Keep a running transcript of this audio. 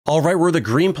Alright, we're the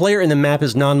green player and the map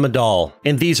is non-Madal.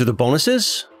 And these are the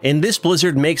bonuses. And this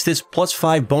blizzard makes this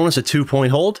 +5 bonus a 2-point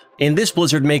hold. And this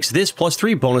blizzard makes this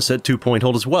 +3 bonus a 2-point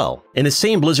hold as well. And the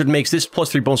same blizzard makes this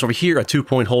 +3 bonus over here a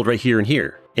 2-point hold right here and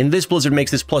here. And this blizzard makes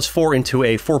this +4 into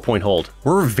a 4-point hold.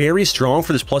 We're very strong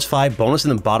for this +5 bonus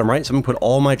in the bottom right, so I'm gonna put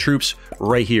all my troops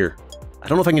right here. I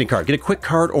don't know if I can get a card. Get a quick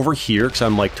card over here, because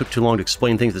I'm like, took too long to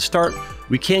explain things at the start.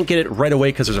 We can't get it right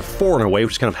away because there's a 4 in our way,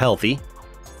 which is kind of healthy.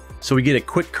 So we get a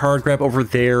quick card grab over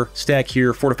there, stack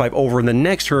here, fortify over, and the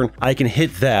next turn I can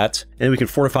hit that, and then we can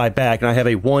fortify back, and I have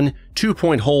a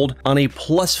 1-2-point hold on a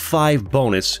 +5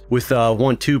 bonus with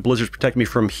 1-2 blizzards protect me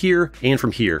from here and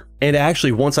from here. And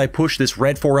actually, once I push this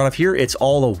red 4 out of here, it's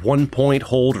all a 1-point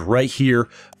hold right here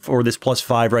for this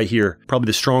 +5 right here. Probably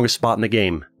the strongest spot in the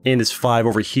game. And this 5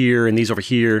 over here, and these over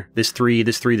here, this 3,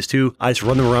 this 3, this 2. I just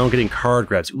run them around getting card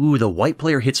grabs. Ooh, the white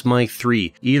player hits my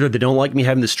 3. Either they don't like me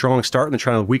having this strong start and they're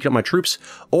trying to weaken up my troops,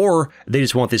 or they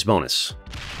just want this bonus.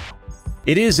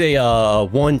 It is a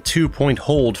 1-2-point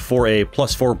hold for a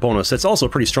 +4 bonus. That's also a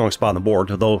pretty strong spot on the board,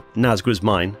 although not as good as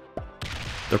mine.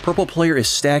 The purple player is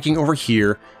stacking over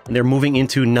here, and they're moving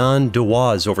into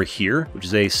non-Dawaz over here, which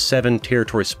is a 7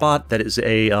 territory spot. That is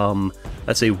a,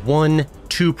 that's a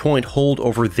 1-2-point hold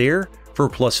over there for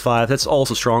 +5. That's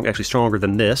also strong, actually stronger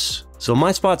than this. So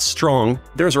my spot's strong.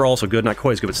 Theirs are also good, not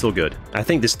quite as good, but still good. I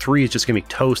think this 3 is just gonna be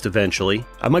toast eventually.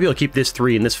 I might be able to keep this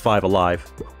 3 and this 5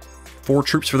 alive. 4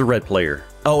 troops for the red player.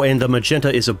 Oh, and the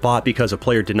magenta is a bot because a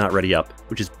player did not ready up,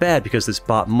 which is bad because this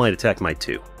bot might attack my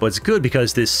 2. But it's good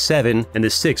because this 7 and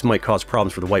this 6 might cause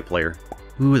problems for the white player.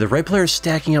 Ooh, the red player is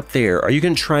stacking up there. Are you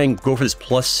going to try and go for this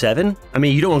 +7? I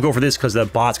mean, you don't want to go for this because the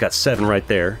bot's got 7 right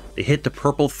there. They hit the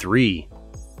purple 3.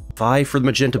 5 for the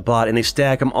magenta bot, and they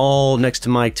stack them all next to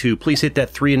my 2. Please hit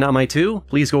that 3 and not my 2.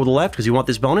 Please go to the left because you want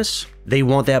this bonus. They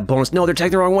want that bonus. No, they're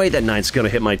attacking the wrong way. That 9's going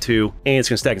to hit my 2, and it's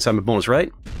going to stack inside my bonus,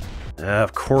 right?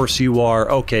 Of course you are.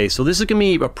 Okay, so this is going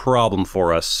to be a problem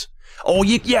for us. Oh,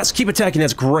 yes, keep attacking.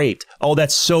 That's great. Oh,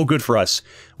 that's so good for us.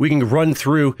 We can run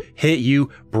through, hit you,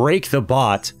 break the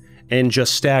bot, and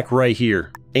just stack right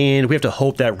here. And we have to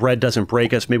hope that red doesn't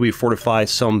break us. Maybe we fortify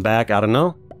some back. I don't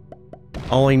know.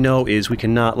 All I know is we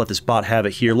cannot let this bot have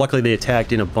it here. Luckily, they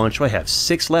attacked in a bunch. I have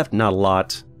 6 left. Not a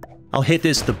lot. I'll hit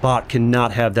this. The bot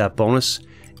cannot have that bonus.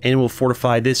 And we'll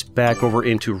fortify this back over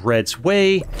into red's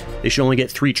way. They should only get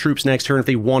 3 troops next turn. If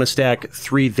they want to stack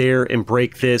 3 there and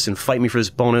break this and fight me for this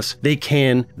bonus, they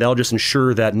can. That'll just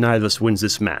ensure that neither of us wins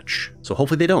this match. So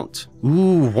hopefully they don't.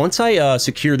 Ooh, once I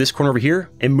secure this corner over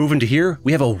here and move into here,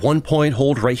 we have a 1-point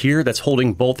hold right here that's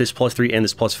holding both this +3 and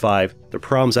this +5. The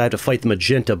problem is I have to fight the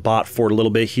magenta bot for it a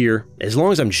little bit here. As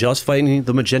long as I'm just fighting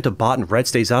the magenta bot and red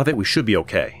stays out of it, we should be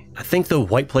okay. I think the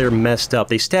white player messed up.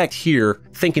 They stacked here,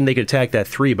 thinking they could attack that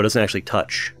 3, but doesn't actually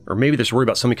touch. Or maybe they're worried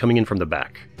about somebody coming in from the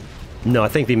back. No, I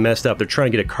think they messed up. They're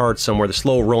trying to get a card somewhere. They're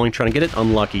slow rolling, trying to get it.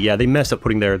 Unlucky. Yeah, they messed up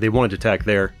putting there. They wanted to attack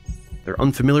there. They're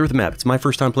unfamiliar with the map. It's my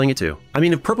first time playing it too. I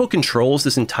mean, if purple controls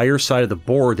this entire side of the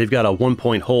board, they've got a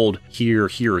 1-point hold here,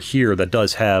 here, here that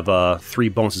does have 3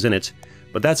 bonuses in it.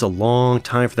 But that's a long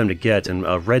time for them to get,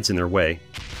 and red's in their way.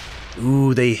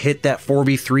 Ooh, they hit that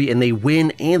 4v3 and they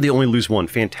win, and they only lose 1.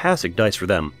 Fantastic dice for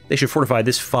them. They should fortify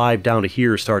this 5 down to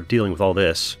here to start dealing with all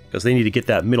this, because they need to get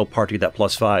that middle part to get that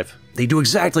 +5. They do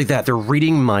exactly that. They're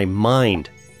reading my mind.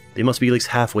 They must be at least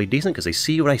halfway decent because they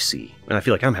see what I see. And I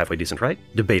feel like I'm halfway decent, right?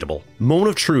 Debatable. Moment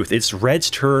of truth. It's red's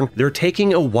turn. They're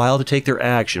taking a while to take their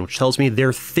action, which tells me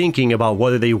they're thinking about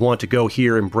whether they want to go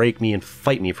here and break me and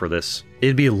fight me for this.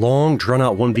 It'd be a long,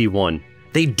 drawn-out 1v1.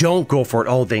 They don't go for it.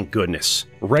 Oh, thank goodness.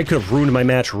 Red could have ruined my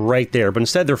match right there, but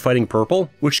instead they're fighting purple,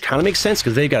 which kind of makes sense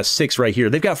because they've got 6 right here.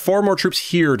 They've got far more troops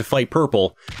here to fight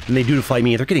purple than they do to fight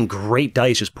me. They're getting great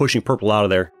dice just pushing purple out of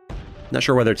there. Not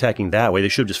sure why they're attacking that way. They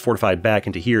should have just fortified back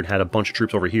into here and had a bunch of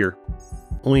troops over here.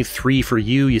 Only 3 for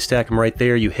you. You stack them right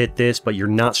there. You hit this, but you're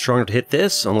not strong enough to hit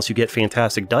this unless you get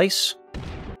fantastic dice.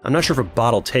 I'm not sure if a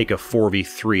bot will take a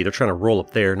 4v3. They're trying to roll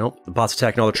up there. Nope. The bot's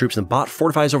attacking all the troops, and the bot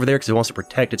fortifies over there because it wants to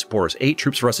protect its borders. 8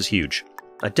 troops for us is huge.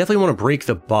 I definitely want to break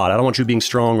the bot. I don't want you being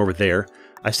strong over there.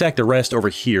 I stack the rest over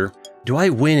here. Do I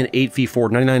win an 8v4?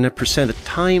 99% of the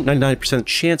time, 99%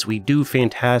 chance we do.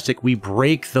 Fantastic. We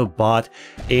break the bot,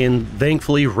 and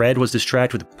thankfully red was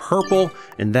distracted with purple,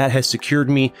 and that has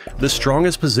secured me the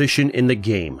strongest position in the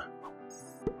game.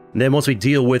 And then once we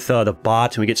deal with the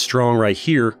bot and we get strong right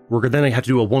here, we're then going to have to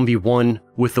do a 1v1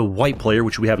 with the white player,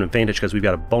 which we have an advantage because we've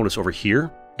got a bonus over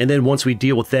here. And then once we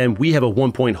deal with them, we have a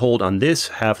 1-point hold on this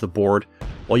half of the board,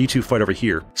 while you two fight over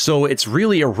here. So it's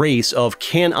really a race of,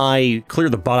 can I clear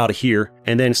the bot out of here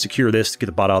and then secure this to get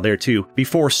the bot out of there too,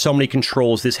 before somebody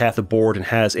controls this half the board and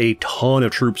has a ton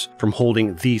of troops from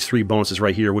holding these 3 bonuses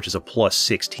right here, which is a plus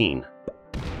 16.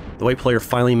 The white player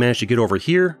finally managed to get over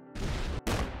here.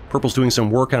 Purple's doing some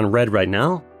work on red right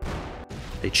now.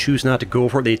 They choose not to go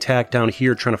for it. They attack down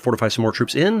here, trying to fortify some more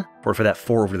troops in. Fortify that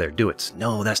 4 over there. Do it.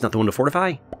 No, that's not the one to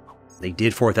fortify. They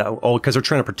did fortify that. Oh, because they're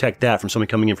trying to protect that from somebody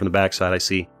coming in from the backside, I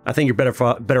see. I think you're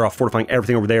better off fortifying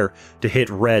everything over there to hit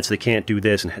red so they can't do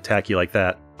this and attack you like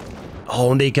that.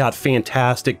 Oh, and they got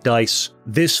fantastic dice.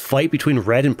 This fight between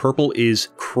red and purple is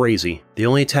crazy. They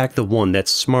only attack the 1. That's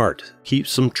smart. Keep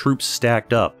some troops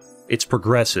stacked up. It's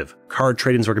progressive. Card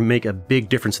trade-ins are going to make a big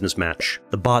difference in this match.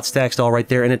 The bot stacks it all right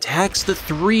there and attacks the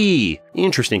 3.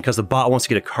 Interesting, because the bot wants to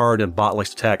get a card and the bot likes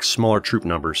to attack smaller troop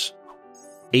numbers.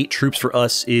 8 troops for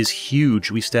us is huge.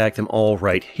 We stack them all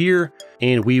right here,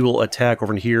 and we will attack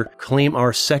over in here, claim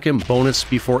our second bonus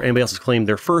before anybody else has claimed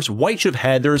their first. White should have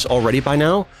had theirs already by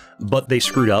now, but they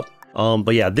screwed up.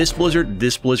 But yeah, this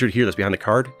blizzard here that's behind the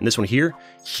card, and this one here,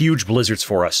 huge blizzards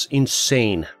for us.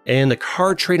 Insane. And the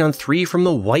card trade on 3 from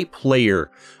the white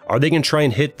player. Are they going to try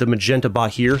and hit the magenta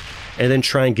bot here, and then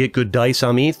try and get good dice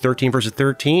on me? 13 versus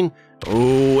 13?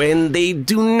 Oh, and they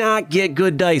do not get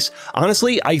good dice.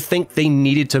 Honestly, I think they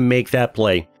needed to make that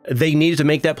play. They needed to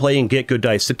make that play and get good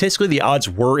dice. Statistically, the odds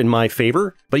were in my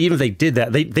favor, but even if they did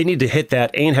that, they needed to hit that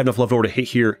and have enough left over to hit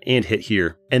here and hit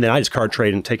here. And then I just card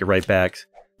trade and take it right back.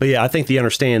 But yeah, I think they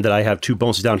understand that I have 2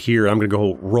 bonuses down here. I'm going to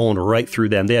go rolling right through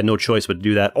them. They had no choice but to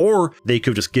do that. Or they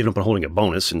could have just given up on holding a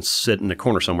bonus and sit in the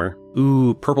corner somewhere.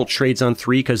 Ooh, purple trades on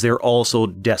 3 because they're also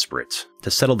desperate to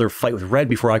settle their fight with red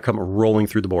before I come rolling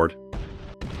through the board.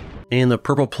 And the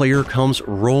purple player comes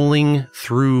rolling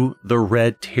through the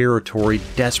red territory,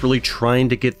 desperately trying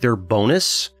to get their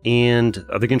bonus. And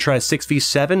are they going to try a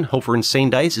 6v7? Hope for insane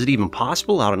dice? Is it even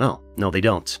possible? I don't know. No, they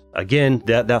don't. Again,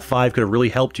 that 5 could have really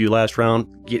helped you last round.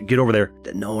 Get over there.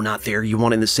 No, not there. You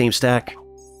want it in the same stack.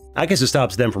 I guess it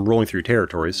stops them from rolling through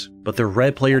territories. But the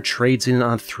red player trades in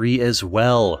on 3 as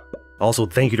well. Also,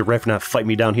 thank you to Red for not fighting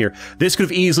me down here. This could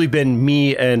have easily been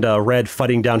me and Red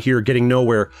fighting down here, getting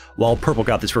nowhere, while Purple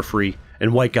got this for free,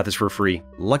 and White got this for free.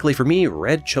 Luckily for me,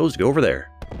 Red chose to go over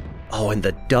there. Oh, and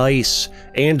the dice.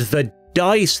 And the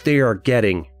dice they are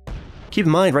getting. Keep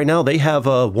in mind, right now, they have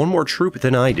 1 more troop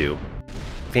than I do.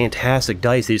 Fantastic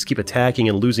dice. They just keep attacking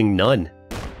and losing none.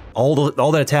 All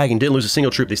that attacking didn't lose a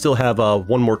single troop. They still have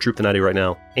 1 more troop than I do right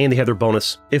now. And they have their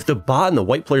bonus. If the bot and the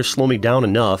white players slow me down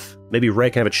enough, maybe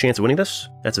Red can have a chance of winning this?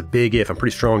 That's a big if. I'm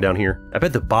pretty strong down here. I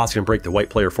bet the bot's gonna break the white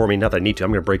player for me. Not that I need to.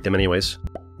 I'm gonna break them anyways.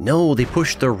 No, they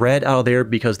pushed the red out of there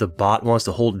because the bot wants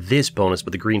to hold this bonus,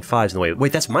 but the green 5's in the way.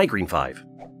 Wait, that's my green 5.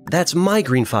 That's my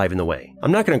green 5 in the way.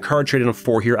 I'm not gonna card trade in a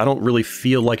 4 here. I don't really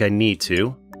feel like I need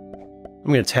to. I'm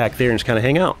gonna attack there and just kind of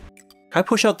hang out. Can I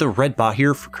push out the red bot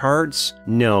here for cards?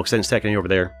 No, because I didn't stack any over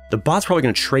there. The bot's probably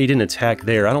going to trade in and attack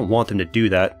there. I don't want them to do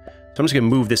that. So I'm just going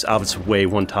to move this out of its way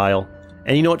 1 tile.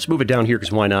 And you know what? Just move it down here,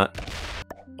 because why not?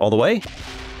 All the way?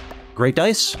 Great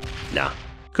dice? Nah.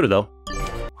 Could have, though.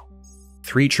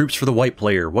 3 troops for the white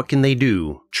player. What can they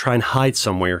do? Try and hide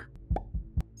somewhere.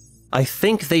 I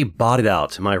think they botted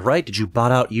out. Am I right? Did you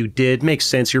bot out? You did. Makes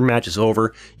sense. Your match is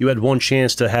over. You had 1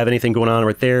 chance to have anything going on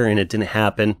right there, and it didn't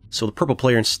happen. So the purple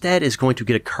player instead is going to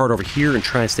get a card over here and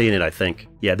try and stay in it, I think.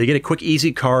 Yeah, they get a quick,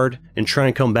 easy card and try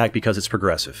and come back because it's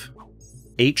progressive.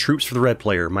 8 troops for the red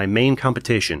player, my main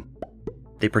competition.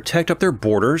 They protect up their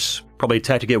borders. Probably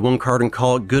attack to get 1 card and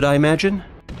call it good, I imagine?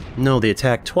 No, they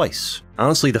attack twice.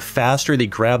 Honestly, the faster they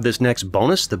grab this next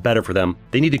bonus, the better for them.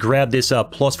 They need to grab this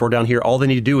 +4 down here. All they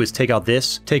need to do is take out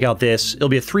this, take out this. It'll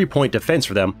be a 3-point defense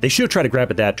for them. They should try to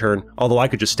grab it that turn, although I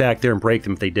could just stack there and break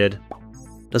them if they did.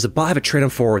 Does the bot have a trade on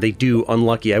 4? They do.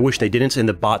 Unlucky. I wish they didn't, and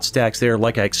the bot stacks there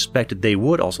like I expected they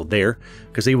would. Also there,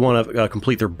 because they want to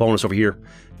complete their bonus over here.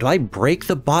 Do I break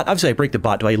the bot? Obviously, I break the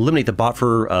bot. Do I eliminate the bot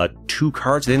for 2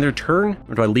 cards at the end of their turn?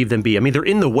 Or do I leave them be? I mean, they're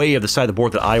in the way of the side of the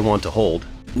board that I want to hold.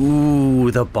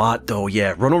 Ooh, the bot, though.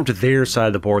 Yeah, run over to their side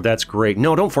of the board. That's great.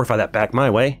 No, don't fortify that back my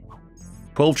way.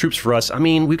 12 troops for us. I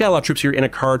mean, we've got a lot of troops here in a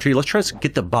card tree. Let's try to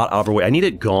get the bot out of our way. I need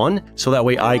it gone, so that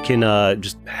way I can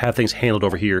just have things handled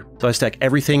over here. So I stack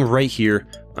everything right here.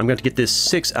 I'm going to get this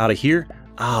 6 out of here.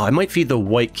 Oh, I might feed the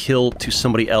white kill to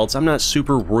somebody else. I'm not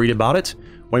super worried about it.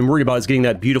 What I'm worried about is getting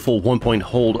that beautiful 1-point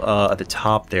hold at the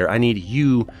top there. I need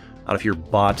you out of your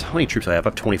bot. How many troops do I have? I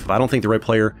have 25. I don't think the red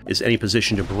player is in any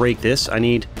position to break this. I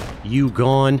need you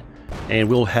gone, and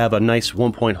we'll have a nice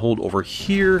 1-point hold over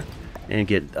here. And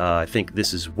get, I think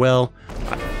this as well.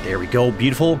 There we go.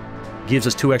 Beautiful. gives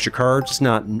us 2 extra cards. It's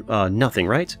not nothing,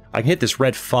 right? I can hit this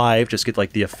red 5, just get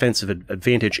like the offensive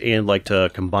advantage and like to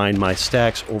combine my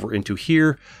stacks over into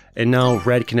here. And now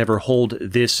red can never hold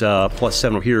this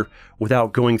 +7 over here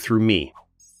without going through me.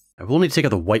 I will need to take out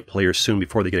the white players soon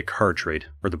before they get a card trade.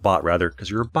 Or the bot, rather,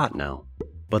 because you're a bot now.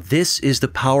 But this is the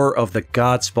power of the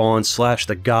God Spawn /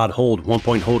 the God Hold. 1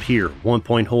 point hold here, 1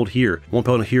 point hold here, 1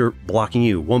 point here blocking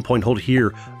you, 1 point hold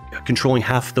here, controlling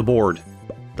half the board.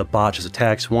 The bot just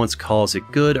attacks once, calls it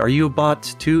good. Are you a bot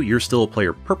too? You're still a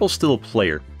player. Purple's still a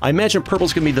player. I imagine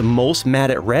purple's gonna be the most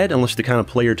mad at red, unless you're the kind of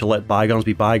player to let bygones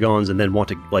be bygones and then want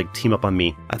to like team up on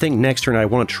me. I think next turn I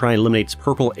want to try and eliminate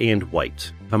purple and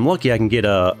white. If I'm lucky, I can get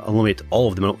eliminate all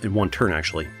of them in one turn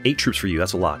actually. 8 troops for you,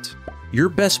 that's a lot. Your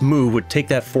best move would take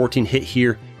that 14, hit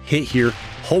here,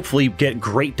 hopefully get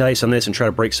great dice on this and try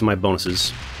to break some of my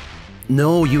bonuses.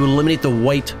 No, you eliminate the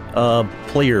white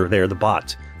player there, the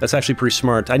bot. That's actually pretty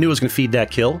smart. I knew I was going to feed that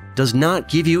kill. Does not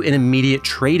give you an immediate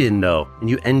trade-in, though, and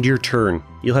you end your turn.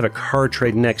 You'll have a card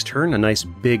trade next turn, a nice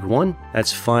big one.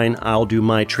 That's fine. I'll do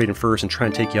my trade-in first and try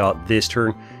and take you out this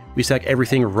turn. We stack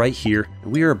everything right here,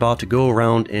 and we are about to go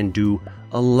around and do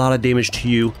a lot of damage to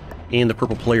you and the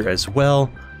purple player as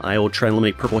well. I will try and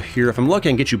eliminate purple here. If I'm lucky,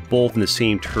 I can get you both in the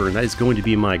same turn. That is going to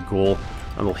be my goal.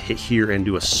 I will hit here and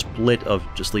do a split of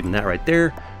just leaving that right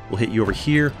there. We'll hit you over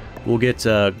here. We'll get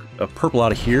a purple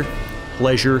out of here.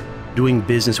 Pleasure doing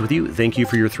business with you. Thank you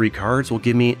for your 3 cards. Will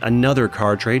give me another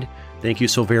card trade. Thank you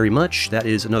so very much. That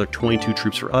is another 22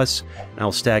 troops for us.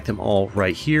 I'll stack them all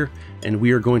right here. And we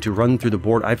are going to run through the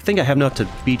board. I think I have enough to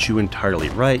beat you entirely,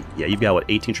 right? Yeah, you've got, what,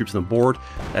 18 troops on the board?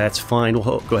 That's fine.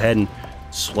 We'll go ahead and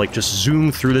like just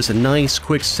zoom through this. A nice,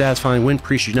 quick, satisfying win.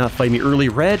 Appreciate you not fighting me early.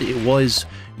 Red, it was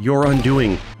your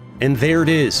undoing. And there it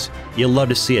is. You'll love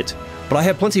to see it. But I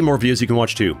have plenty more videos you can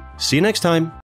watch too. See you next time.